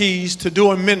master keys to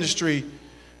doing ministry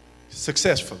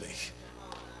successfully.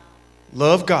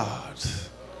 Love God,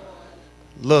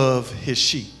 love his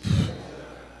sheep.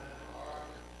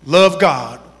 Love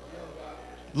God,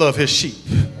 love his sheep.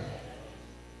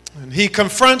 And he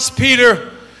confronts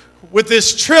Peter with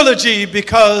this trilogy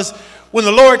because when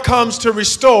the Lord comes to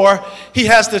restore, he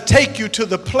has to take you to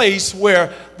the place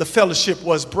where the fellowship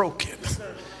was broken.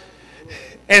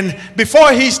 And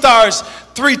before he starts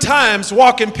 3 times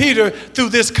walking Peter through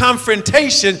this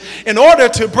confrontation in order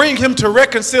to bring him to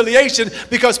reconciliation,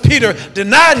 because Peter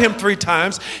denied him 3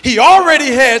 times, he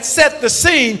already had set the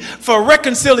scene for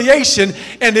reconciliation,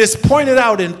 and it's pointed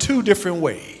out in 2 different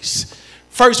ways.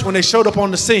 First, when they showed up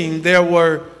on the scene, there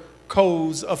were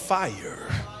coals of fire.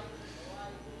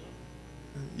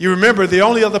 You remember the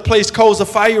only other place coals of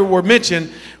fire were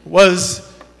mentioned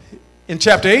was in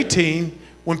chapter 18,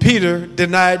 when Peter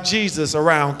denied Jesus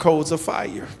around coals of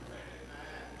fire.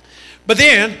 But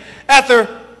then,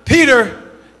 after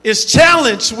Peter is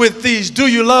challenged with these, do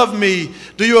you love me?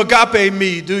 Do you agape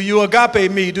me? Do you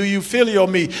agape me? Do you phileo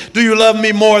me? Do you love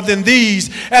me more than these?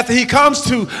 After he comes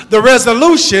to the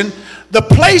resolution, the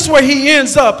place where he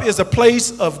ends up is a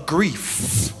place of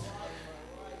grief.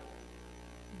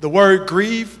 The word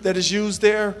grieve that is used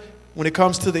there, when it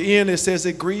comes to the end, it says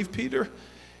it grieved Peter,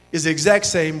 is the exact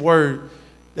same word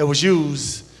that was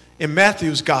used in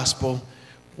Matthew's gospel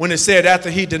when it said after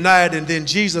he denied and then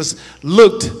Jesus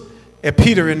looked at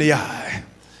Peter in the eye,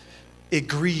 it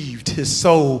grieved his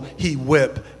soul. He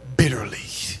wept bitterly.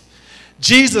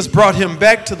 Jesus brought him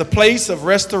back to the place of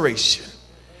restoration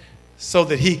so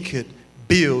that he could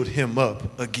build him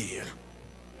up again.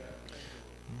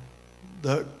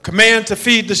 The command to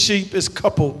feed the sheep is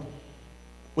coupled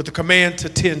with the command to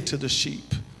tend to the sheep.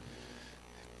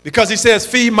 Because he says,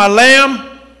 feed my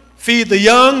lamb, feed the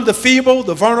young, the feeble,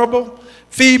 the vulnerable.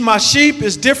 Feed my sheep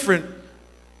is different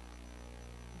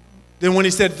than when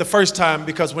he said it the first time,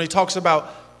 because when he talks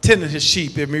about tending his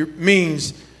sheep, it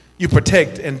means you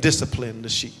protect and discipline the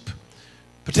sheep.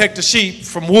 Protect the sheep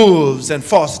from wolves and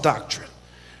false doctrine.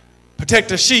 Protect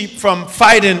the sheep from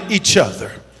fighting each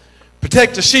other.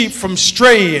 Protect the sheep from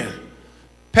straying.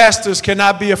 Pastors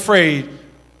cannot be afraid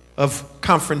of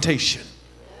confrontation.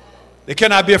 They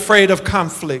cannot be afraid of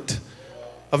conflict,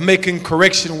 of making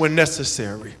correction when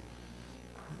necessary.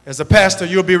 As a pastor,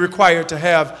 you'll be required to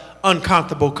have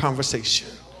uncomfortable conversation.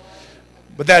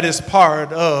 But that is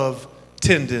part of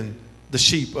tending the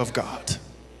sheep of God.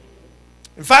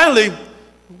 And finally,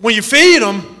 when you feed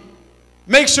them,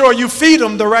 make sure you feed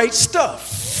them the right stuff.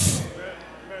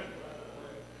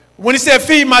 When he said,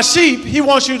 feed my sheep, he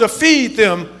wants you to feed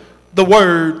them the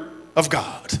word of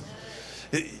God.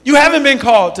 You haven't been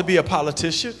called to be a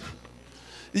politician.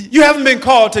 You haven't been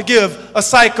called to give a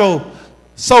social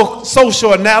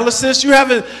analysis. You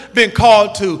haven't been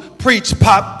called to preach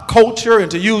pop culture and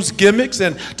to use gimmicks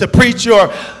and to preach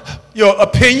your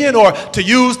opinion, or to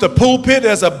use the pulpit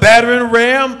as a battering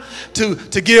ram to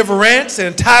give rants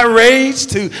and tirades,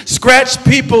 to scratch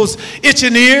people's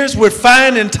itching ears with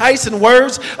fine, enticing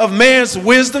words of man's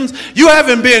wisdoms. You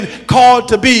haven't been called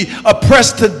to be a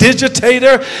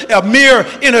prestidigitator, a mere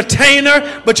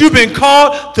entertainer, but you've been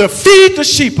called to feed the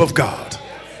sheep of God.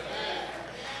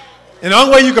 And the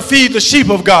only way you can feed the sheep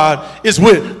of God is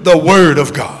with the word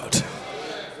of God.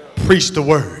 Preach the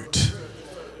word.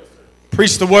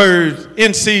 Preach the word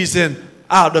in season,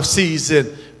 out of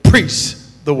season. Preach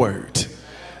the word.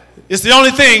 It's the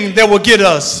only thing that will get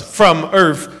us from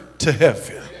earth to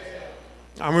heaven.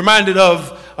 I'm reminded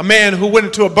of a man who went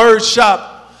into a bird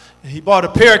shop and he bought a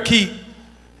parakeet.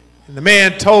 And the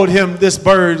man told him, this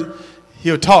bird,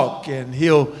 he'll talk and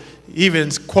he'll even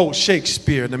quote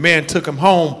Shakespeare. And the man took him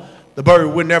home. The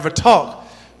bird would never talk.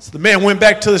 So the man went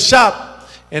back to the shop.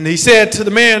 And he said to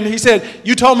the man, he said,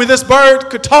 you told me this bird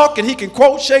could talk and he can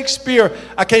quote Shakespeare.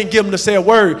 I can't get him to say a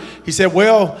word. He said,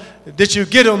 well, did you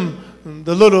get him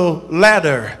the little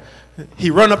ladder?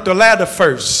 He run up the ladder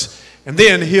first and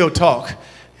then he'll talk.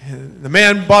 And the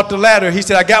man bought the ladder. He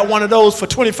said, I got one of those for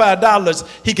 $25.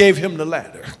 He gave him the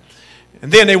ladder. And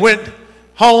then they went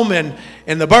home and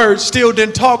the bird still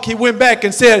didn't talk. He went back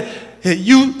and said, hey,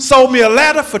 you sold me a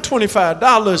ladder for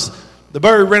 $25. The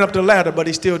bird ran up the ladder, but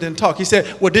he still didn't talk. He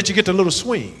said, well, did you get the little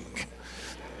swing?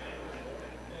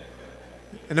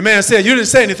 And the man said, you didn't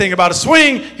say anything about a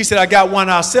swing. He said, I got one,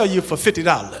 I'll sell you for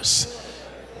 $50.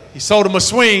 He sold him a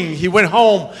swing. He went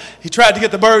home. He tried to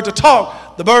get the bird to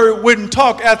talk. The bird wouldn't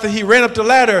talk after he ran up the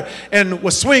ladder and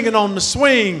was swinging on the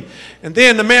swing. And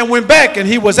then the man went back and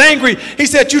he was angry. He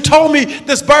said, you told me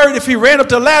this bird, if he ran up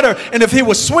the ladder and if he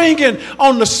was swinging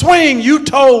on the swing, you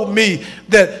told me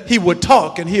that he would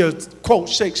talk and he'll quote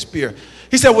Shakespeare.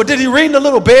 He said, well, did he ring the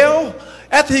little bell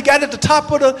after he got at the top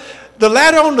of the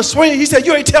ladder on the swing? He said,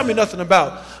 you ain't tell me nothing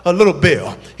about a little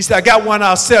bell. He said, I got one,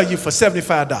 I'll sell you for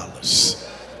 $75.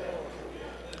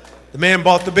 The man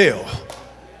bought the bell.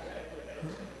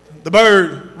 The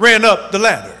bird ran up the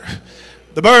ladder.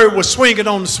 The bird was swinging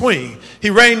on the swing. He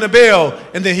rang the bell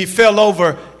and then he fell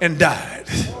over and died.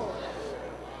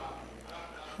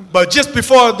 But just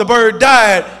before the bird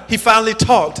died, he finally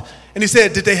talked and he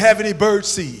said, did they have any bird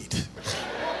seed?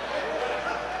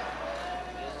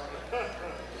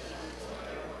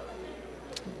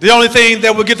 The only thing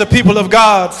that will get the people of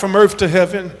God from earth to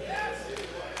heaven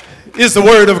is the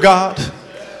word of God.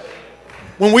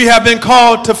 When we have been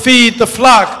called to feed the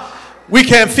flock, we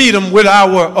can't feed them with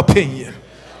our opinion.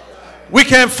 We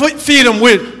can't feed them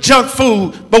with junk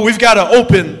food, but we've got to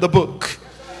open the book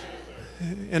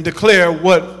and declare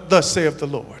what thus saith the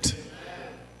Lord.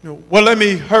 Well, let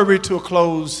me hurry to a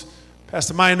close.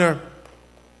 Pastor Minor,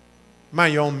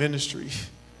 mind your own ministry.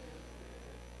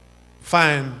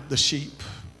 Find the sheep.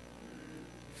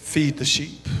 Feed the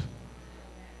sheep.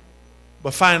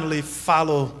 But finally,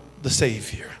 follow the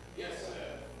Savior.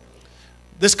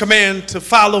 This command to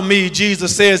follow me,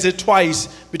 Jesus says it twice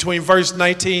between verse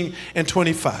 19 and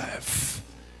 25.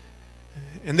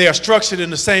 And they are structured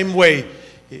in the same way.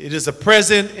 It is a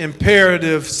present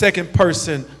imperative, second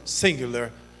person,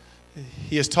 singular.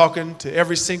 He is talking to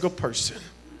every single person.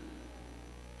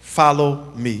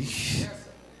 Follow me.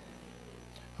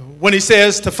 When he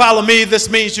says to follow me,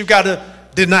 this means you've got to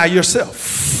deny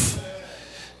yourself.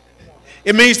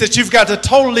 It means that you've got to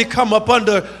totally come up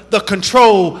under the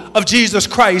control of Jesus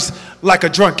Christ like a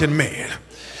drunken man.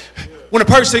 When a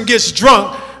person gets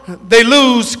drunk, they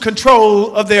lose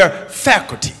control of their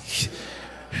faculty.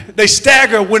 They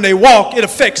stagger when they walk. It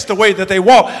affects the way that they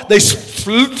walk. They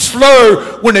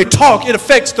slur when they talk. It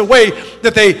affects the way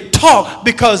that they talk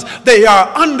because they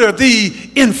are under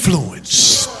the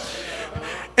influence.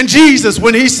 And Jesus,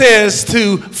 when he says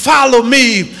to follow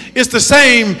me, it's the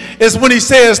same as when he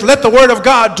says, let the word of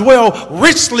God dwell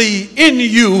richly in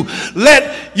you.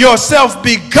 Let yourself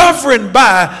be governed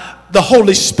by the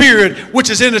Holy Spirit, which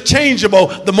is interchangeable.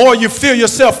 The more you fill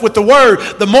yourself with the word,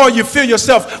 the more you fill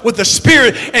yourself with the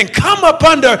Spirit and come up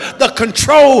under the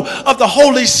control of the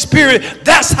Holy Spirit.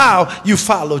 That's how you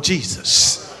follow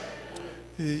Jesus.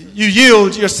 You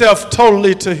yield yourself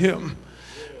totally to him.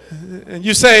 And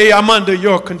you say, I'm under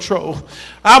your control.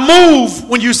 I'll move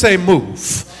when you say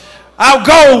move. I'll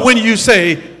go when you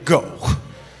say go.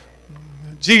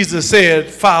 Jesus said,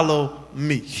 follow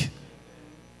me.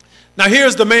 Now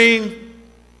here's the main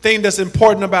thing that's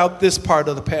important about this part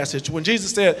of the passage. When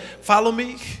Jesus said, follow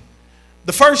me,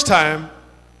 the first time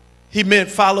he meant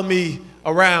follow me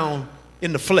around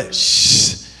in the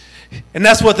flesh. And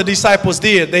that's what the disciples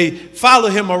did. They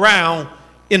followed him around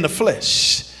in the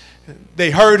flesh. They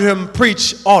heard him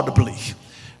preach audibly.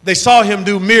 They saw him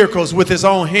do miracles with his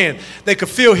own hand. They could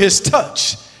feel his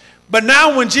touch. But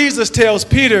now when Jesus tells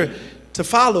Peter to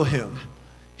follow him,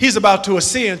 he's about to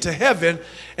ascend to heaven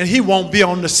and he won't be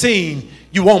on the scene.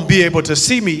 You won't be able to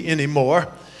see me anymore,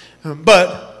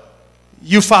 but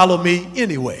you follow me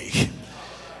anyway.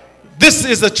 This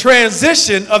is a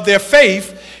transition of their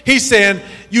faith. He's saying,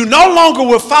 you no longer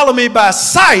will follow me by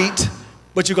sight,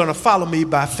 but you're going to follow me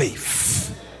by faith.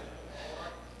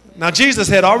 Now, Jesus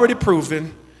had already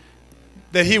proven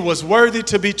that he was worthy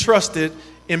to be trusted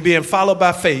in being followed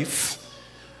by faith,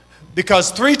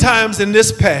 because 3 times in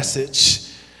this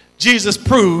passage, Jesus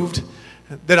proved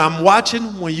that I'm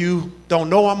watching when you don't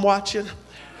know I'm watching.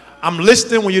 I'm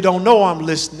listening when you don't know I'm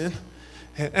listening.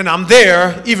 And I'm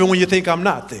there even when you think I'm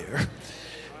not there.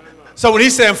 So when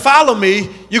he's saying follow me,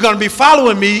 you're going to be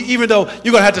following me even though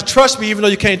you're going to have to trust me even though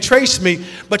you can't trace me.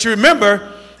 But you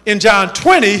remember in John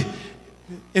 20,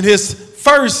 in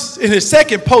his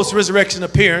second post-resurrection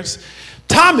appearance,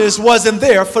 Thomas wasn't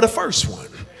there for the first one.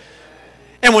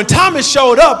 And when Thomas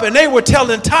showed up and they were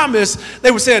telling Thomas, they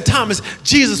were saying, Thomas,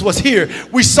 Jesus was here.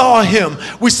 We saw him.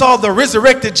 We saw the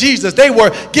resurrected Jesus. They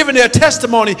were giving their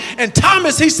testimony. And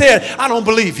Thomas, he said, I don't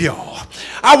believe y'all.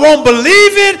 I won't believe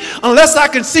it unless I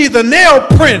can see the nail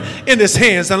print in his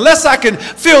hands. Unless I can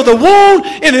feel the wound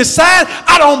in his side,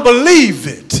 I don't believe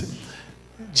it.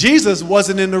 Jesus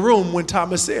wasn't in the room when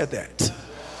Thomas said that.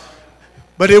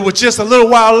 But it was just a little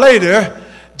while later,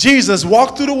 Jesus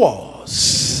walked through the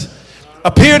walls,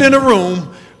 appeared in the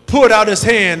room, pulled out his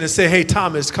hand and said, hey,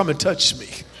 Thomas, come and touch me.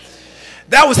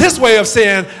 That was his way of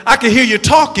saying, I can hear you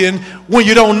talking when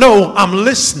you don't know I'm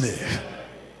listening.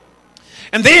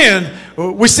 And then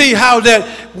we see how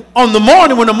that on the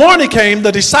morning, when the morning came,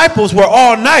 the disciples were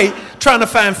all night trying to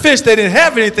find fish. They didn't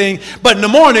have anything. But in the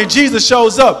morning, Jesus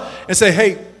shows up and say,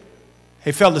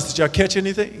 hey fellas, did y'all catch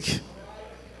anything?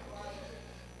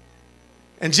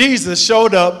 And Jesus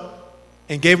showed up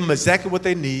and gave them exactly what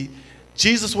they need.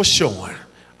 Jesus was showing,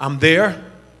 I'm there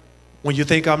when you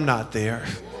think I'm not there.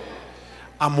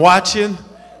 I'm watching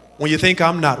when you think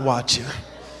I'm not watching.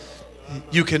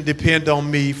 You can depend on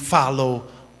me. Follow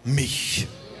me.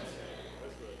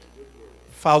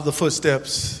 Follow the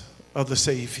footsteps of the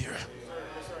Savior.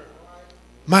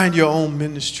 Mind your own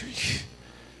ministry.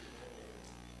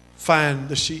 Find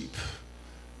the sheep.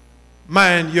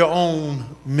 Mind your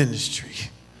own ministry.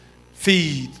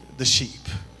 Feed the sheep.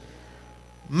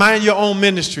 Mind your own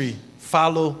ministry.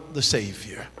 Follow the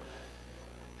Savior.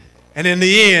 And in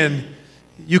the end,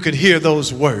 you can hear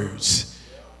those words.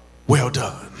 Well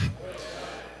done,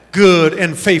 good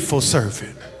and faithful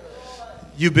servant.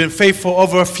 You've been faithful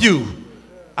over a few.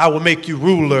 I will make you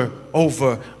ruler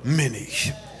over many.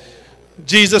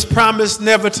 Jesus promised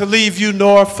never to leave you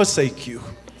nor forsake you.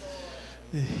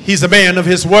 He's a man of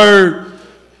his word.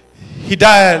 He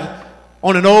died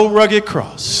on an old rugged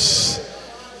cross.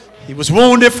 He was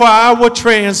wounded for our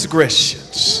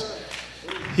transgressions.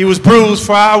 He was bruised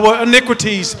for our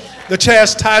iniquities. The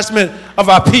chastisement of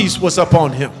our peace was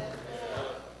upon him.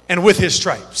 And with his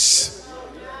stripes,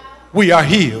 we are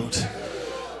healed.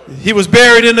 He was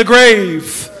buried in the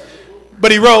grave,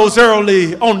 but he rose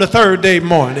early on the 3rd day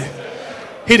morning.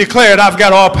 He declared, I've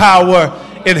got all power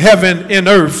in heaven and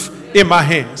earth in my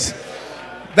hands.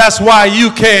 That's why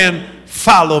you can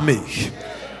follow me.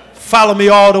 Follow me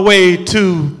all the way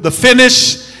to the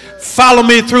finish. Follow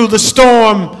me through the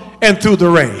storm and through the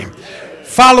rain.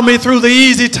 Follow me through the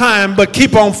easy time, but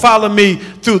keep on following me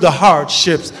through the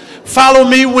hardships. Follow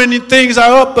me when things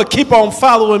are up, but keep on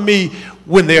following me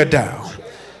when they're down.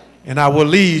 And I will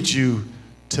lead you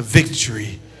to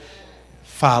victory.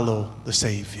 Follow the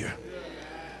Savior.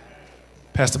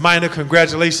 Pastor Minor,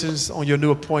 congratulations on your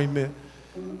new appointment.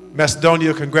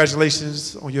 Macedonia,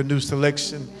 congratulations on your new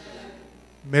selection.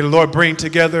 May the Lord bring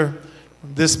together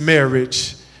this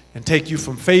marriage and take you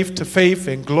from faith to faith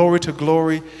and glory to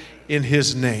glory in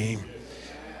his name.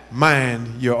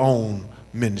 Mind your own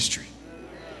ministry.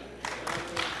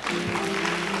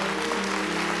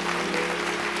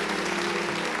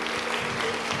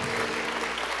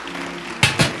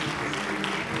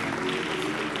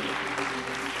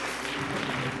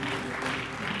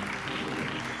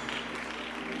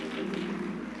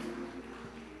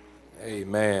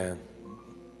 Amen.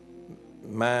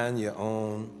 Mind your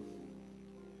own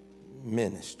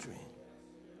ministry.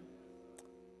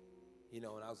 You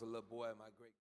know, when I was a little boy, my great